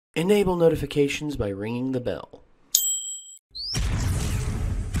Enable notifications by ringing the bell.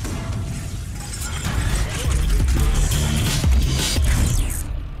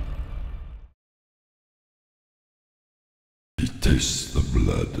 He tastes the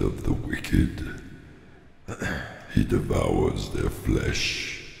blood of the wicked. He devours their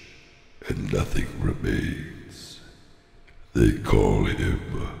flesh, and nothing remains. They call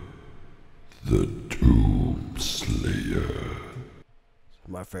him the Doom Slayer.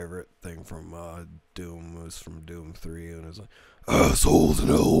 My favorite thing from Doom was from Doom 3, and it was like, assholes and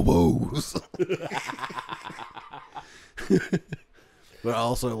elbows. But I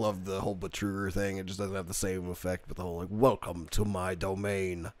also love the whole Betruger thing. It just doesn't have the same effect, but the whole, like, welcome to my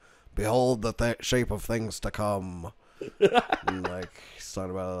domain. Behold the shape of things to come. And, like, he's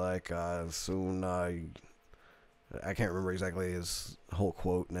talking about, like, soon I can't remember exactly his whole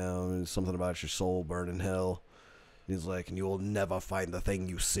quote now. It's something about your soul burn in hell. He's like, and you will never find the thing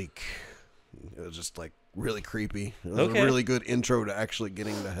you seek. It was just, like, really creepy. It was a really good intro to actually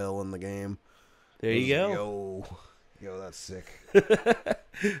getting to hell in the game. There you go. Yo, that's sick.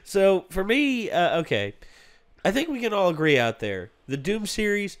 So, for me, okay. I think we can all agree out there. The Doom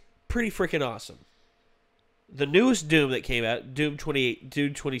series, pretty freaking awesome. The newest Doom that came out, Doom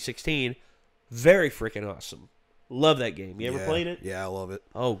 2016, very freaking awesome. Love that game. You ever played it? Yeah, I love it.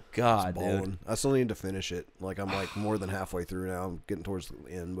 Oh, God, dude. I still need to finish it. Like, I'm, like, more than halfway through now. I'm getting towards the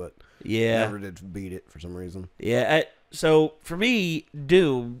end, but never did beat it for some reason. Yeah, so, for me,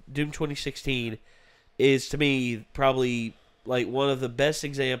 Doom 2016 is, to me, probably, like, one of the best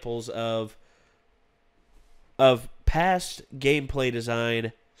examples of past gameplay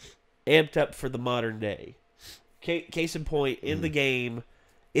design amped up for the modern day. Case in point, in the game,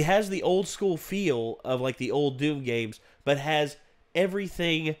 it has the old school feel of, like, the old Doom games, but has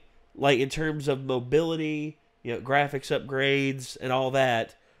everything, like, in terms of mobility, you know, graphics upgrades and all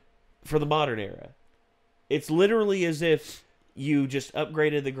that for the modern era. It's literally as if you just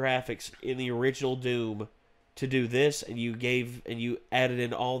upgraded the graphics in the original Doom to do this, and you added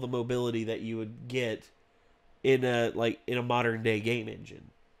in all the mobility that you would get in a modern day game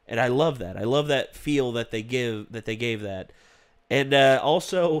engine. And I love that. I love that feel that they gave that. And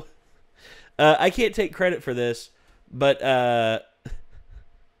also, I can't take credit for this, but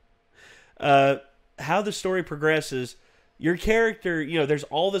how the story progresses, your character, you know, there's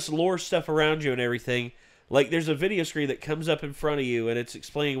all this lore stuff around you and everything. Like, there's a video screen that comes up in front of you, and it's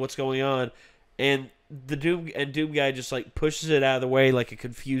explaining what's going on, and the Doom guy just, like, pushes it out of the way like a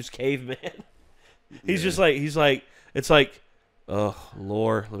confused caveman. He's like, it's like, oh,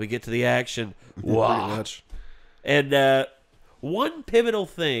 lore, let me get to the action. Wow. Pretty much. And one pivotal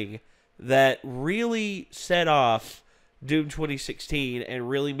thing that really set off Doom 2016 and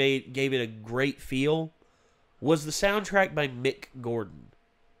really gave it a great feel was the soundtrack by Mick Gordon,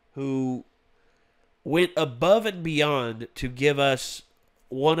 who went above and beyond to give us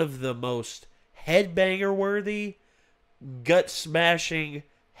one of the most headbanger-worthy, gut-smashing,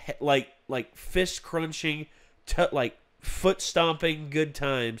 like fist-crunching, like foot-stomping good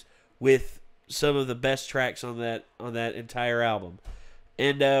times with some of the best tracks on that entire album.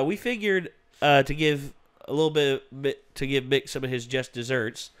 And we figured to give a little bit to give Mick some of his just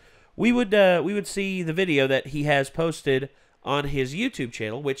desserts, we would see the video that he has posted on his YouTube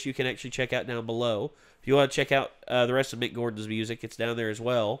channel, which you can actually check out down below. If you want to check out the rest of Mick Gordon's music, it's down there as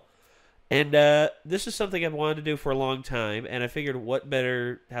well. And this is something I've wanted to do for a long time, and I figured how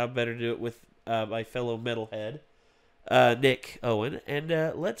better to do it with my fellow metalhead, Nick Owen. And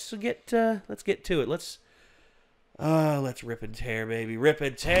let's get to it. Let's rip and tear, baby, rip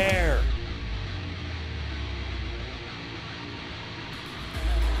and tear.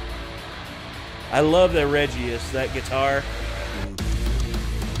 I love that Regius, that guitar.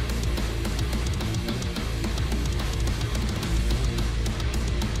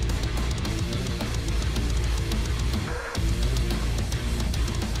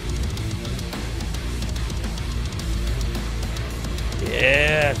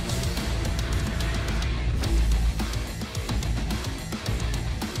 Yeah.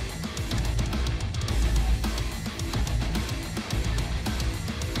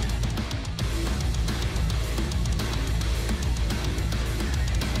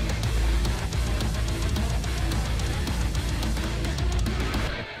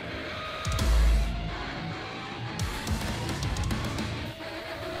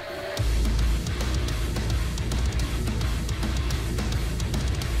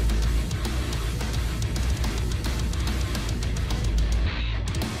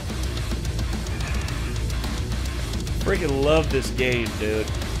 Freaking love this game, dude.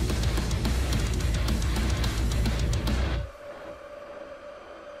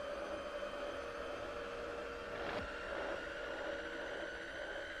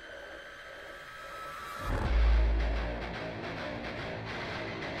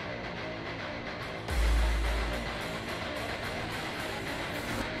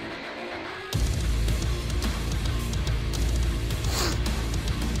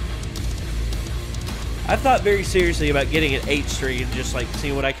 I've thought very seriously about getting an 8-string and just like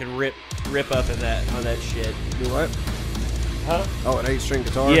seeing what I can rip up in that on that shit. Do what? Huh? Oh, an 8-string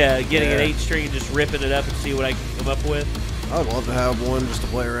guitar? Yeah, getting an 8-string and just ripping it up and see what I can come up with. I'd love to have one just to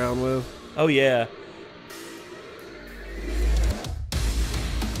play around with. Oh yeah.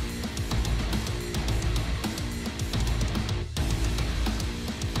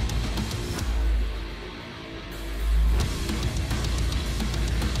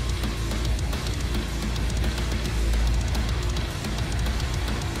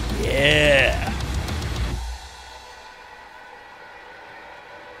 Yeah.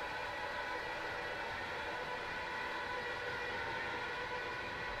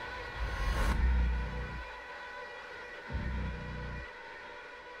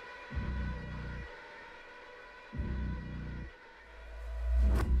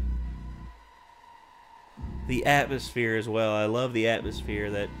 The atmosphere as well. I love the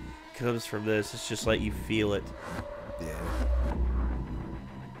atmosphere that comes from this. It's just like you feel it. Yeah.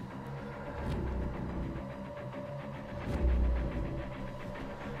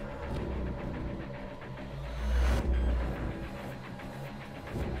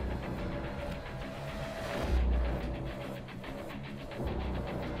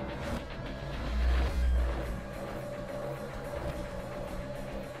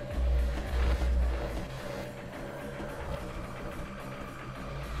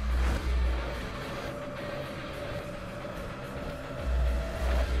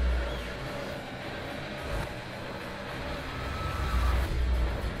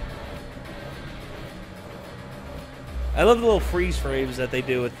 I love the little freeze frames that they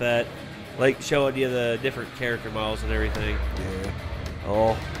do with that, like showing you the different character models and everything. Yeah.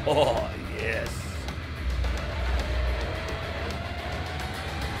 Oh, yes.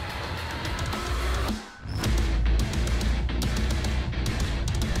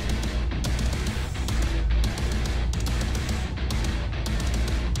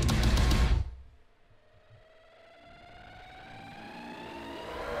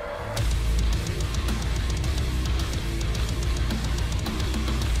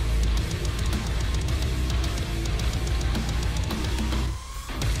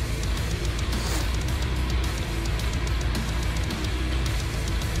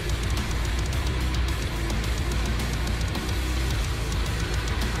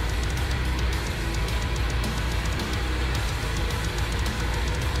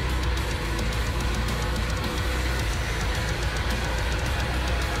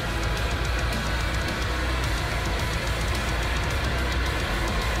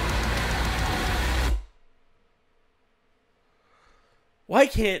 Why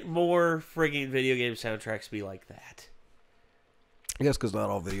can't more frigging video game soundtracks be like that? I guess because not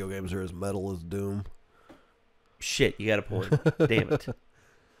all video games are as metal as Doom. Shit, you got a point. Damn it.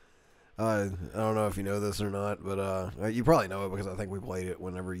 I don't know if you know this or not, but you probably know it because I think we played it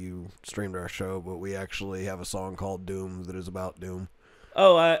whenever you streamed our show, but we actually have a song called Doom that is about Doom.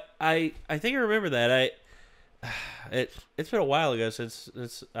 Oh, I think I remember that. It's been a while ago since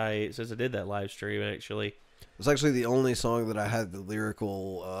I did that live stream, actually. It's actually the only song that I had the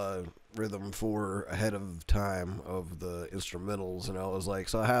lyrical rhythm for ahead of time of the instrumentals, and I was like,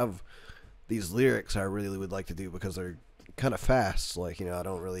 so I have these lyrics I really would like to do because they're kind of fast. Like, you know, I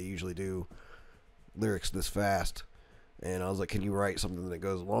don't really usually do lyrics this fast. And I was like, can you write something that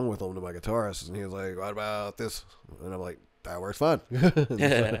goes along with them to my guitarist? And he was like, what about this? And I'm like, that works fine.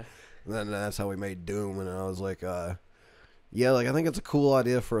 Then that's how we made Doom. And I was like, yeah, like I think it's a cool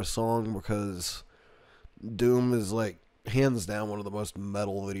idea for a song because Doom is like hands down one of the most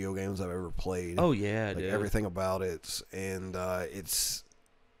metal video games I've ever played. Oh yeah, like dude. Everything about it, and it's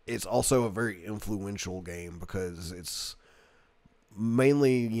also a very influential game because it's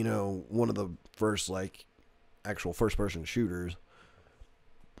mainly, you know, one of the first like actual first person shooters,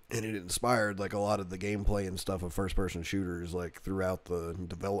 and it inspired like a lot of the gameplay and stuff of first person shooters like throughout the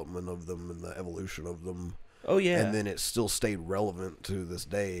development of them and the evolution of them. Oh yeah. And then it still stayed relevant to this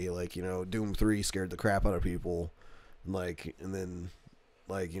day. Like, you know, Doom 3 scared the crap out of people. Like, and then,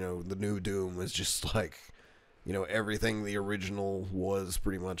 like, you know, the new Doom is just like, you know, everything the original was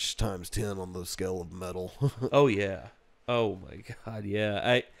pretty much times 10 on the scale of metal. Oh yeah. Oh my god,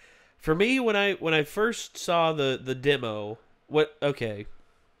 yeah. For me, when I first saw the demo,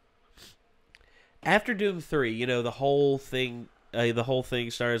 after Doom 3, you know, the whole thing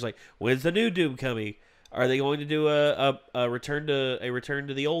started like, when's the new Doom coming? Are they going to do a return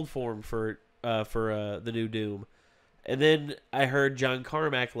to the old form for the new Doom? And then I heard John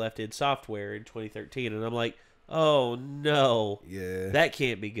Carmack left id Software in 2013, and I'm like, oh no, yeah, that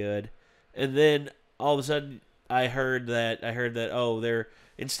can't be good. And then all of a sudden, I heard that they're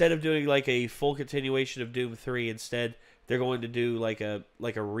instead of doing like a full continuation of Doom 3, instead they're going to do like a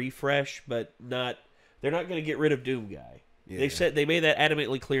refresh, but they're not going to get rid of Doom Guy. Yeah. They made that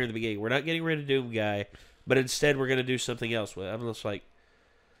adamantly clear in the beginning. We're not getting rid of Doom Guy, but instead we're going to do something else with it. I'm just like,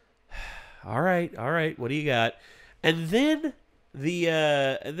 all right, what do you got? And then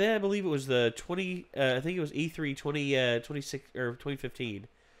then I believe it was the I think it was E3 26 or 2015.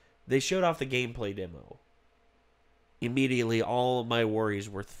 They showed off the gameplay demo. Immediately, all of my worries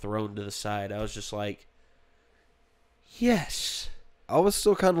were thrown to the side. I was just like, yes. I was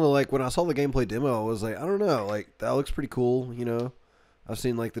still kind of like, when I saw the gameplay demo, I was like, I don't know, like, that looks pretty cool, you know? I've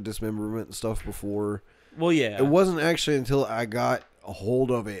seen, like, the dismemberment and stuff before. Well, yeah. It wasn't actually until I got a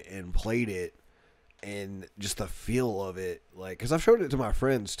hold of it and played it, and just the feel of it, like, because I've showed it to my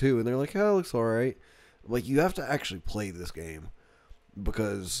friends, too, and they're like, oh, it looks alright. Like, you have to actually play this game,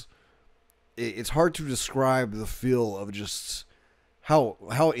 because it's hard to describe the feel of just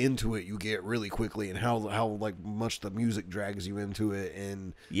how into it you get really quickly, and how like much the music drags you into it,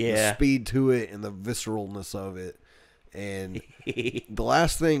 and the speed to it, and the visceralness of it. And the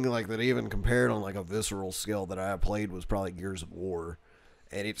last thing like that even compared on like a visceral scale that I played was probably Gears of War,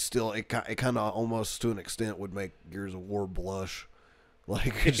 and it kind of almost to an extent would make Gears of War blush,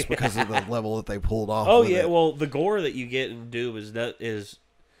 like just because of the level that they pulled off. Oh yeah, well the gore that you get in Doom is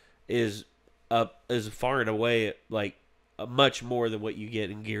far and away like much more than what you get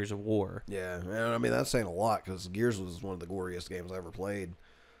in Gears of War. Yeah, and I mean that's saying a lot, because Gears was one of the goriest games I ever played.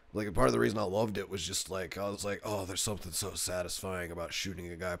 Like, part of the reason I loved it was just like, I was like, oh, there's something so satisfying about shooting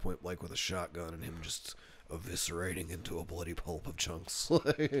a guy point blank with a shotgun and him just eviscerating into a bloody pulp of chunks.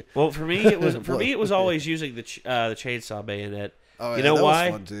 Well, for me it was always using the chainsaw bayonet. Oh, you know that why?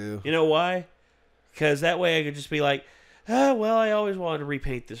 Was fun too. You know why? Because that way I could just be like, well, I always wanted to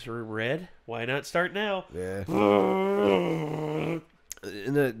repaint this room red. Why not start now? Yeah.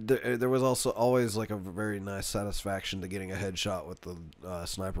 And there was also always like a very nice satisfaction to getting a headshot with the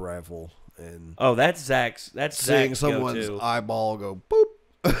sniper rifle, and that's Zach's. That's seeing Zach's someone's go-to. eyeball go boop.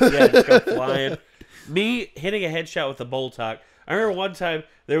 Yeah, just go flying. Me hitting a headshot with a Boltok. I remember one time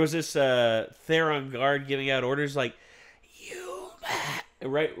there was this Theron guard giving out orders like, human.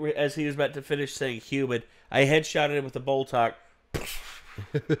 Right as he was about to finish saying human, I headshotted him with the Boltok.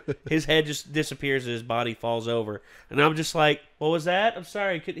 His head just disappears and his body falls over. And I'm just like, what was that? I'm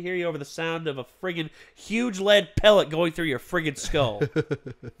sorry, I couldn't hear you over the sound of a friggin' huge lead pellet going through your friggin' skull.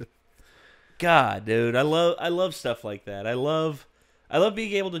 God, dude, I love stuff like that. I love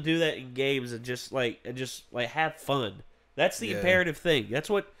being able to do that in games and just have fun. That's the imperative thing.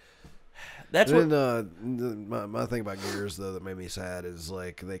 My thing about Gears though that made me sad is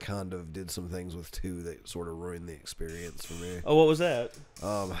like they kind of did some things with 2 that sort of ruined the experience for me. Oh, what was that?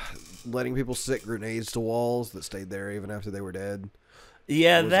 Letting people stick grenades to walls that stayed there even after they were dead.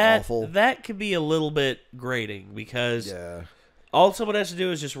 Yeah, awful. That could be a little bit grating, because all someone has to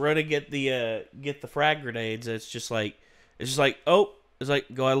do is just run and get the frag grenades. And it's just like go out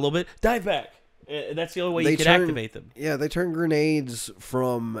a little bit, dive back. And that's the only way you can activate them. Yeah, they turn grenades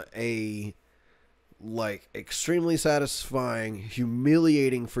from a like extremely satisfying,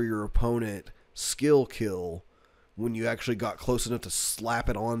 humiliating for your opponent skill kill when you actually got close enough to slap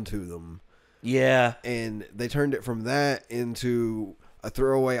it onto them. Yeah. And they turned it from that into a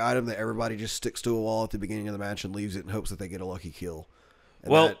throwaway item that everybody just sticks to a wall at the beginning of the match and leaves it in hopes that they get a lucky kill.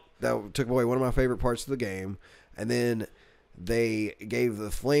 And that took away one of my favorite parts of the game. And then they gave the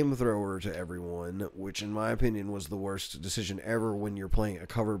flamethrower to everyone, which in my opinion was the worst decision ever when you're playing a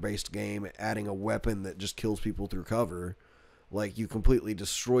cover-based game, adding a weapon that just kills people through cover. Like, you completely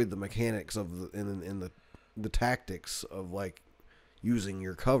destroyed the mechanics of the tactics of, like, using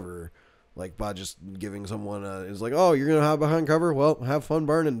your cover. Like, by just giving someone it's like, oh, you're going to hide behind cover? Well, have fun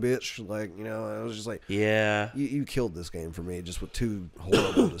burning, bitch. Like, you know, I was just like, yeah. You killed this game for me just with 2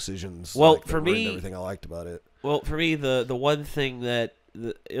 horrible decisions. Well, like, for me, everything I liked about it. Well, for me, the one thing that,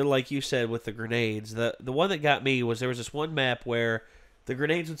 like you said with the grenades, the one that got me was there was this one map where the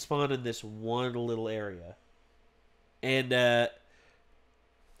grenades would spawn in this one little area. And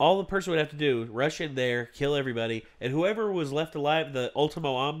all the person would have to do, rush in there, kill everybody, and whoever was left alive, the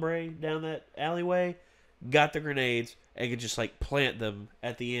Ultimo Hombre down that alleyway, got the grenades and could just like plant them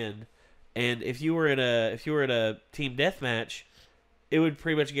at the end. And if you were in a team deathmatch, it would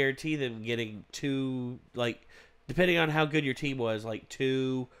pretty much guarantee them getting 2, like, depending on how good your team was, like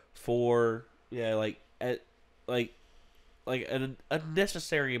 2, 4, like an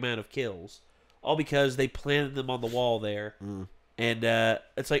unnecessary amount of kills, all because they planted them on the wall there. Mm. And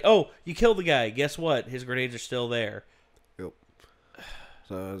it's like, oh, you killed the guy. Guess what? His grenades are still there. Yep.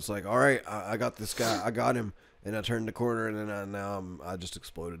 So it's like, all right, I got this guy. I got him. And I turned the corner, and then I just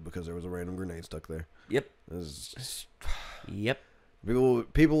exploded because there was a random grenade stuck there. Yep. Yep.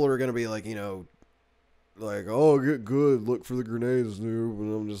 People are gonna be like, you know, like, oh, get good, look for the grenades, noob,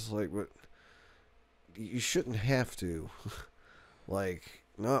 and I'm just like, but you shouldn't have to. Like,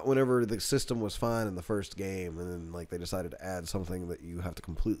 not whenever the system was fine in the first game, and then like they decided to add something that you have to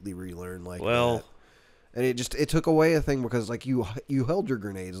completely relearn, like that. And it took away a thing because like you held your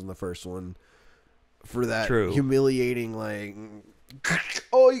grenades in the first one. For that humiliating, like,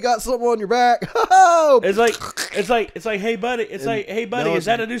 oh, you got something on your back. It's like, hey buddy, is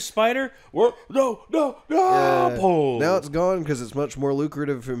that a new spider? No. Now it's gone because it's much more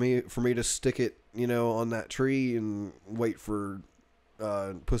lucrative for me to stick it, you know, on that tree and wait for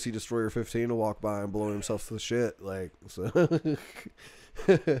Pussy Destroyer 15 to walk by and blow himself to shit. Like, so.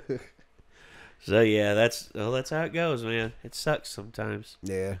 So yeah, that's how it goes, man. It sucks sometimes.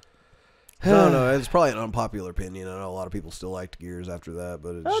 Yeah. No, it's probably an unpopular opinion. I know a lot of people still liked Gears after that,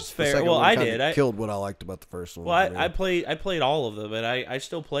 but it's that's just fair. Well, I did. I killed what I liked about the first one. Well, I played all of them, and I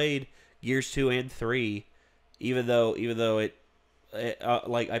still played Gears 2 and 3, even though it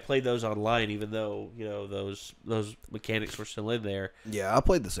like I played those online, even though, you know, those mechanics were still in there. Yeah, I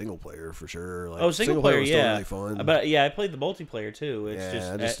played the single player for sure. Like, single player was still really fun. But yeah, I played the multiplayer too.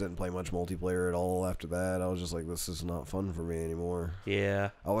 I just didn't play much multiplayer at all after that. I was just like, this is not fun for me anymore. Yeah,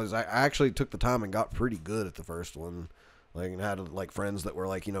 I actually took the time and got pretty good at the first one. Like, and had like friends that were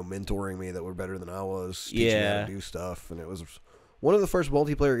like, you know, mentoring me that were better than I was, teaching me how to do stuff, and it was one of the first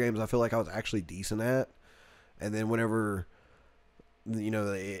multiplayer games I feel like I was actually decent at. And then whenever, you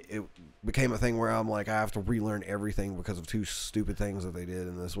know, it became a thing where I'm like, I have to relearn everything because of two stupid things that they did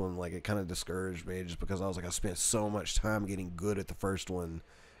in this one. Like, it kind of discouraged me just because I was like, I spent so much time getting good at the first one,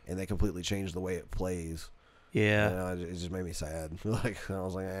 and they completely changed the way it plays. Yeah. You know, it just made me sad. Like, I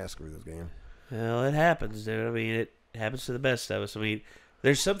was like, screw this game. Well, it happens, dude. I mean, it happens to the best of us. I mean,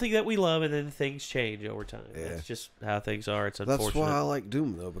 there's something that we love, and then things change over time. Yeah. That's just how things are. It's unfortunate. That's why I like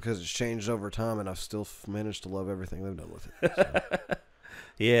Doom, though, because it's changed over time, and I've still managed to love everything they've done with it. So.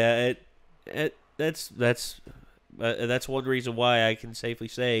 Yeah, that's one reason why I can safely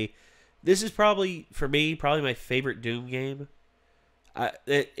say this is probably, for me, my favorite Doom game.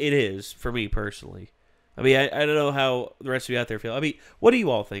 It is, for me personally. I mean, I don't know how the rest of you out there feel. I mean, what do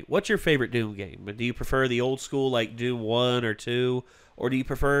you all think? What's your favorite Doom game? Do you prefer the old school, like Doom 1 or 2? Or do you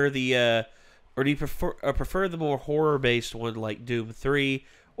prefer the more horror-based one like Doom 3?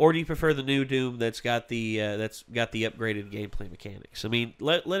 Or do you prefer the new Doom that's got the upgraded gameplay mechanics? I mean,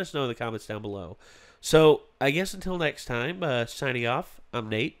 let us know in the comments down below. So, I guess until next time, signing off, I'm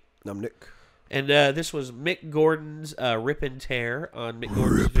Nate. I'm Nick. And this was Mick Gordon's Rip and Tear on Mick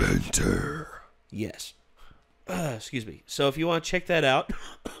Gordon's Rip and Tear. Yes. Excuse me. So, if you want to check that out,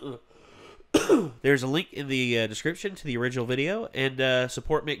 there's a link in the description to the original video. And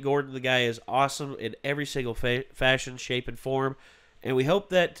support Mick Gordon. The guy is awesome in every single fashion, shape, and form. And we hope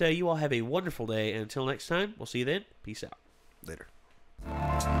that you all have a wonderful day. And until next time, we'll see you then. Peace out. Later.